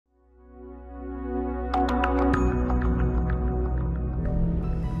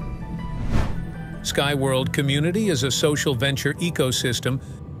Skyworld Community is a social venture ecosystem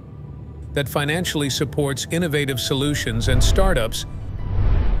that financially supports innovative solutions and startups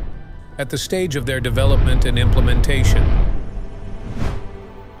at the stage of their development and implementation.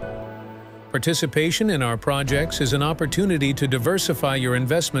 Participation in our projects is an opportunity to diversify your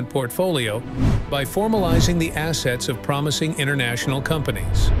investment portfolio by formalizing the assets of promising international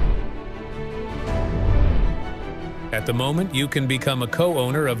companies. At the moment, you can become a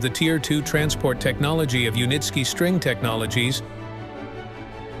co-owner of the Tier 2 transport technology of uTerra String Technologies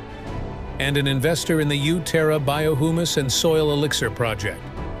and an investor in the uTerra biohumus and soil elixir project.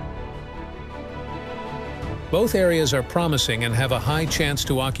 Both areas are promising and have a high chance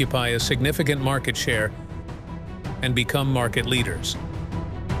to occupy a significant market share and become market leaders.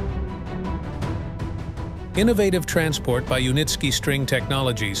 Innovative transport by uTerra String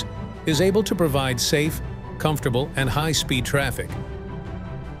Technologies is able to provide safe, comfortable, and high-speed traffic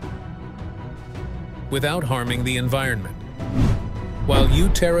without harming the environment. While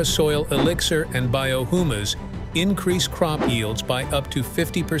uTerra soil elixir and biohumus increase crop yields by up to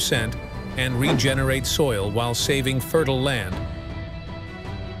 50% and regenerate soil while saving fertile land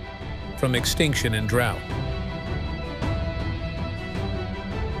from extinction and drought.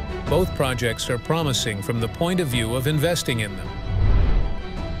 Both projects are promising from the point of view of investing in them.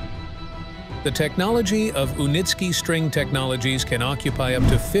 The technology of uTerra String Technologies can occupy up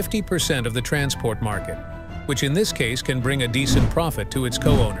to 50% of the transport market, which in this case can bring a decent profit to its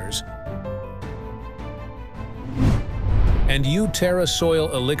co-owners. And uTerra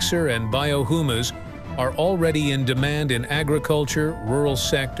soil elixir and biohumus are already in demand in agriculture, rural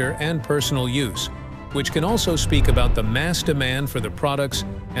sector, and personal use, which can also speak about the mass demand for the products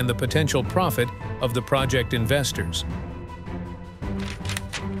and the potential profit of the project investors.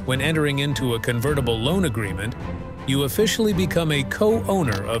 When entering into a convertible loan agreement, you officially become a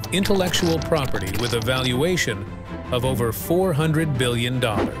co-owner of intellectual property with a valuation of over $400 billion.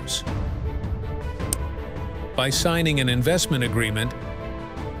 By signing an investment agreement,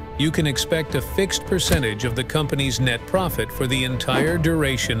 you can expect a fixed percentage of the company's net profit for the entire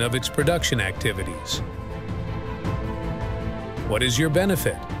duration of its production activities. What is your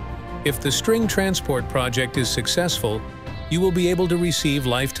benefit? If the string transport project is successful, you will be able to receive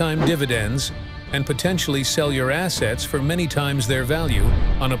lifetime dividends and potentially sell your assets for many times their value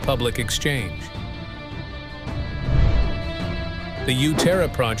on a public exchange. The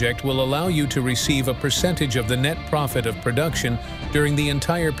uTerra project will allow you to receive a percentage of the net profit of production during the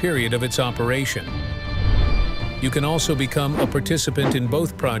entire period of its operation. You can also become a participant in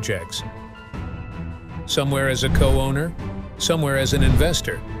both projects, somewhere as a co-owner, somewhere as an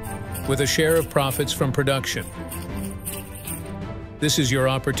investor, with a share of profits from production. This is your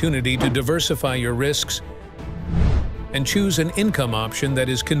opportunity to diversify your risks and choose an income option that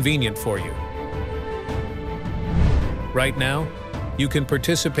is convenient for you. Right now, you can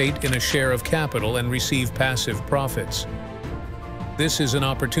participate in a share of capital and receive passive profits. This is an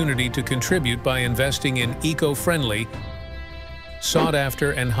opportunity to contribute by investing in eco-friendly,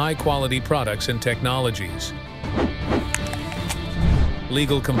 sought-after, and high-quality products and technologies.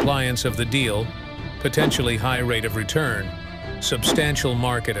 Legal compliance of the deal, potentially high rate of return, substantial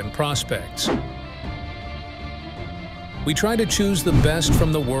market and prospects. We try to choose the best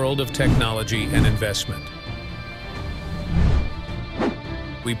from the world of technology and investment.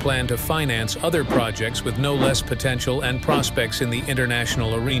 We plan to finance other projects with no less potential and prospects in the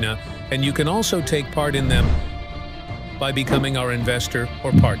international arena, and you can also take part in them by becoming our investor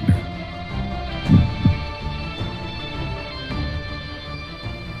or partner.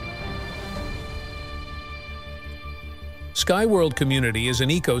 Skyworld Community is an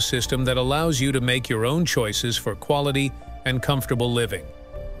ecosystem that allows you to make your own choices for quality and comfortable living.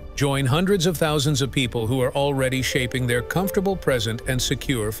 Join hundreds of thousands of people who are already shaping their comfortable present and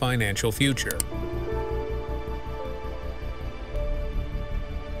secure financial future.